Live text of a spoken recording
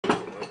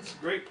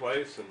great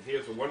place, and he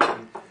has a wonderful,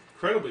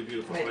 incredibly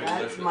beautiful Wait, place.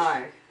 that's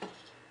Mark.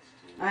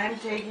 I'm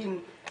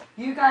taking...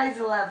 You guys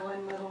will have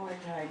one little more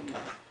tiny.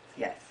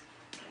 Yes.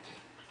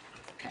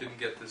 Didn't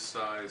get this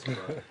size,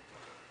 but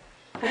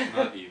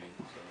not eating.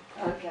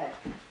 So. Okay.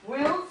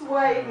 Will's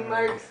white and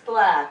Mark's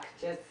black,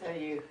 just so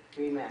you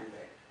remember.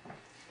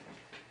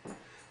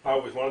 I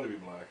always wanted to be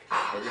black.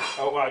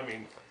 Oh, I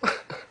mean,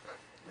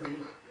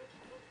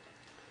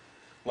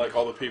 like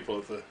all the people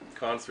at the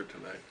concert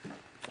tonight.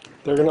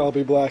 They're gonna all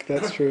be black.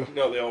 That's true.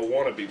 No, they all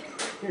want to be.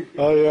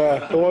 Oh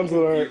yeah, the ones that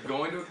You're aren't.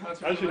 going to a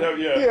concert? I should tonight?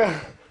 have, Yeah,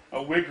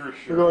 a wig or a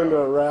shirt. we're going to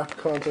a rap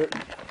concert.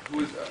 Who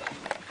is that?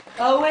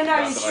 Oh, and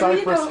are you Not sure that I-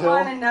 you don't Cypress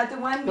want Hill. another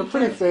one? They're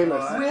pretty Because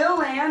famous.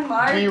 Will and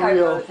Mark Be are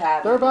real. both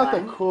having They're about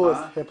one. the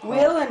coolest hip hop.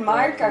 Will and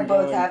Mark are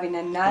both going, having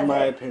in my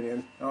another.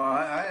 opinion.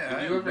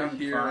 Did you ever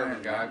hear of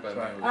a guy by the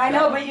name of I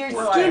know, but you're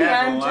skinny.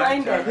 I'm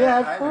trying to Yeah,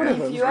 I've heard of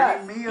beef him. you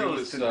up. Three He meals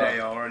was, today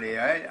already.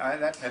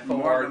 That's F-O-R-T-E.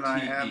 more than I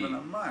have in a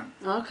month.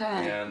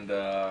 Okay.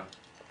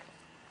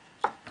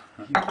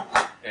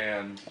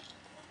 And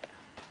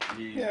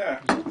he Yeah.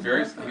 he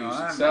was No,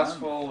 I'm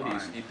successful.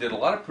 fine. He did a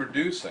lot of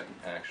producing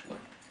actually,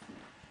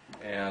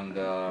 and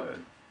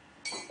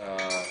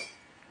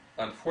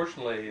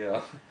unfortunately,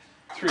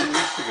 3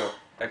 weeks ago,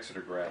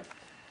 Exeter grad,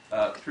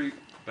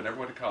 but never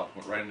went to college.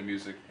 Went right into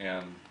music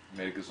and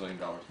made a gazillion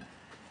dollars.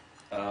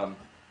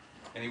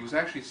 And he was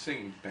actually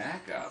singing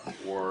backup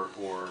or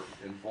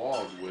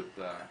involved with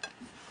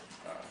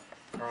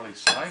Carly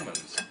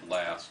Simon's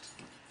last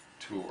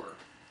tour,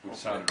 which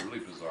sounded really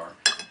bizarre.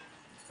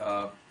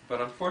 But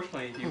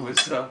unfortunately, he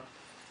was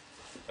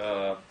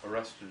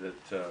arrested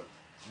at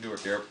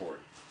Newark Airport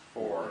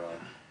for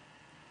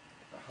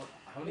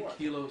how many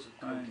kilos of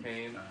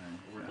cocaine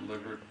were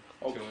delivered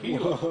Oh, to him?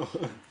 kilos.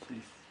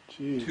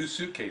 Jeez. 2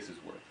 suitcases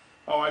worth.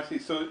 Oh, I see.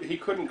 So he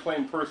couldn't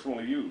claim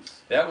personal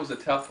use. That was a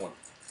tough one.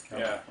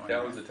 Yeah.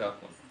 That was a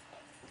tough one.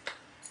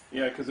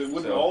 Yeah, because it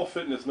wouldn't So- all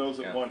fit in his nose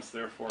at Yeah. once.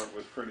 Therefore, it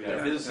was pretty.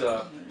 Yeah, his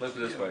let's put it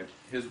this way: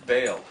 his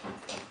bail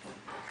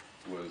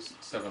was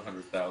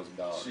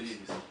 $700,000.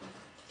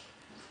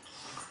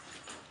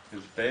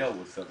 His bail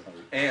was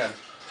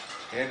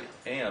 $700,000,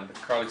 and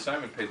Carly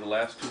Simon paid the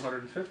last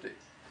 $250,000.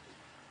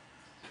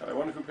 I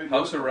wonder who paid the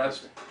House other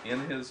arrest in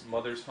his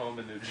mother's home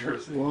in New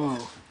Jersey Whoa,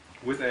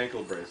 with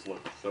ankle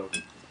bracelet. So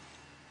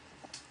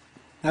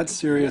that's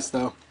serious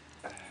though.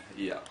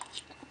 yeah,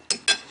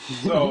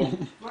 So,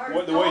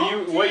 Mark, the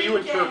way you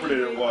don't interpreted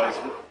it take was,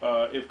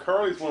 if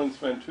Carly's willing to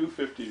spend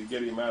 $250 to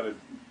get him out of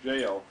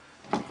jail,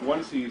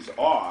 once he's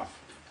off,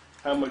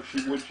 how much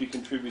would she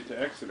contribute to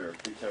Exeter?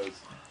 Because,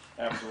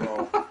 after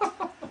all,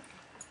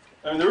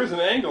 I mean, there is an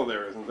angle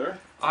there, isn't there?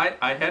 I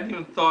hadn't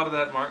even thought of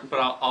that, Mark, but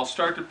I'll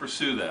start to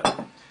pursue that.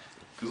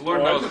 Because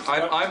Lord Well, knows,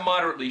 I'm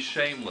moderately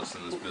shameless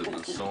in this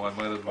business, so I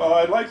might have... Well,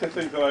 I'd like to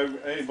think that I'm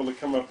able to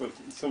come up with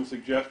some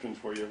suggestions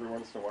for you every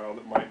once in a while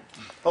that might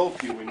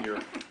help you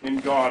in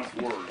God's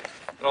Word.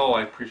 Oh,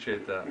 I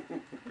appreciate that.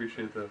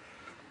 Appreciate that.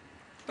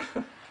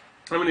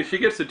 I mean, if she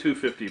gets the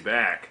 $250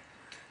 back,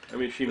 I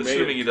mean, she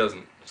Assuming he made.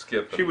 doesn't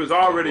skip. She was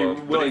already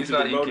But willing he's to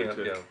not, he devote it can't,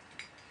 to.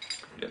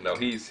 yeah. No,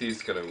 he's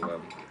going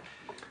to.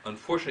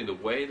 Unfortunately,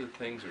 the way that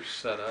things are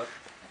set up.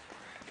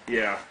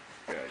 Yeah.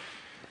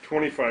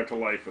 25 to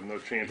life and no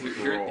chance of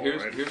parole,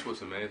 right? Here's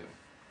what's amazing.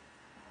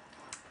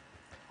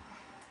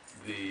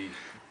 The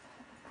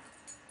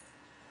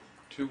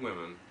 2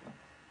 women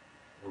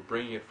were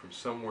bringing it from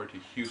somewhere to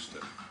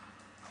Houston,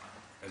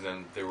 and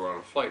then they were on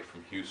a flight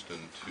from Houston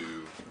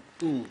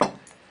to.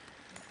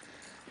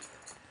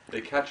 They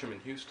catch him in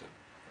Houston,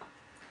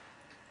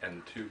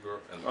 and the 2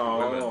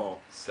 women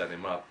set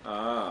him up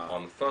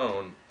on the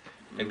phone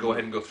and go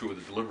ahead and go through with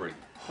the delivery.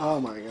 Oh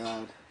my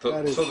God.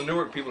 So the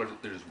Newark people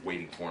they're just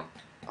waiting for him.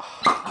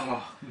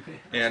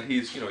 And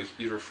he's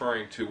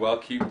referring to, well,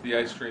 keep the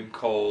ice cream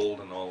cold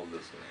and all of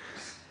this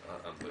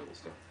unbelievable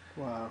stuff.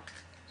 Wow.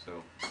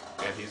 So,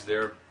 and he's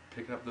there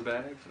picking up the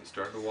bags and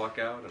starting to walk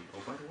out. And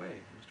oh, by the way,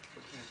 Mr.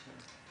 Forte.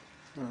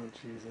 Oh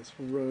Jesus,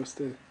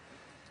 roasted.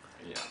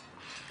 Yeah.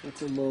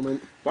 That's a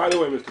moment. By the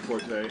way, Mr.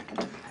 Forte,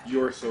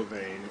 you're so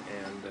vain,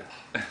 and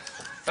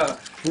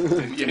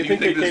You think think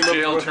they this came up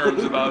jail with-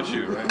 term's about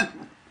you, right?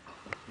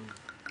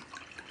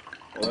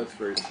 well, that's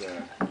very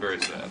sad. Very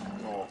sad.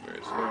 Oh,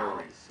 Very sad.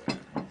 very sad.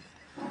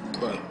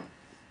 But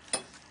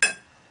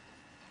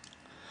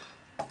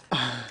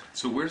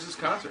So where's this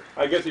concert?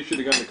 I guess he should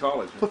have gone to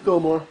college. The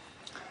Fillmore,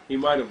 He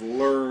might have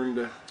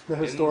learned. the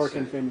historic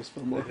and Insane. famous The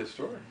Fillmore.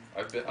 historic.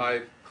 I've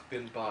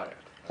been by it.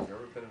 I've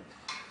never been in it.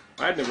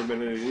 I'd never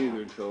been in it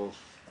either until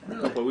a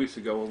couple of weeks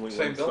ago when we Same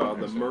went and saw building,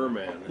 the isn't it?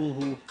 Merman.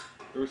 Mm-hmm.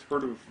 You ever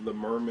heard of the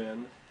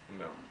Merman?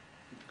 No.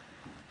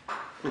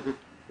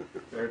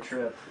 Their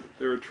trip.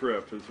 They're a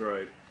trip, that's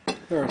right.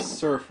 They're a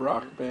surf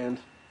rock band.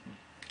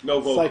 No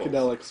vocals.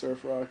 Psychedelic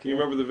surf rock. Do you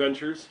remember the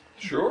Ventures?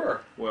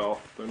 Sure. Well,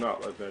 they're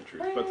not like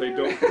Ventures, but they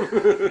don't. Do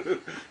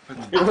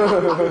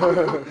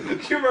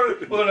you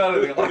remember? Well, they're not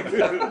anything like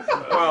that.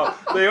 Well,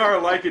 they are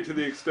like it to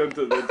the extent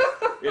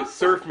that it's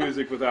surf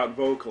music without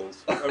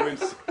vocals. I mean,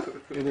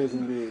 It is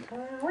indeed.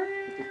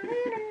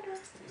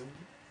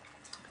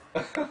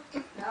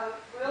 Now,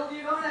 Will,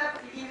 you don't have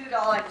to eat it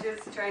all. I'm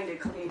just trying to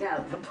clean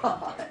out the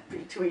pot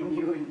between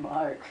you and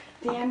Mark.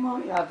 Dan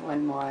won't have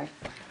one more.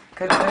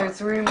 Because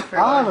there's room for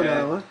I'll have one.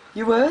 another one.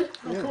 You would?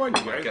 Oh, come on,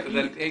 you guys.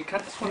 Then, hey,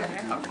 cut this one in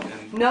half.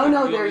 And No,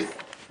 no, you'll- there's...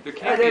 There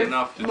can't be there's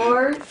enough to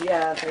more?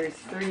 Yeah, there's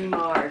 3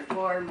 more,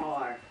 4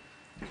 more.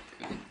 do.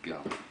 Good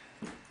God.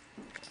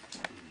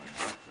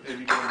 Have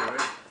you gone to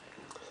it?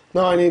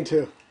 No, I need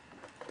to.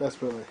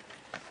 Desperately.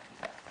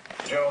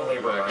 Joe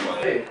Labor.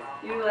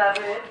 You love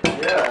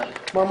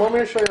it? Mom, want me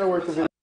to show you how to work the video?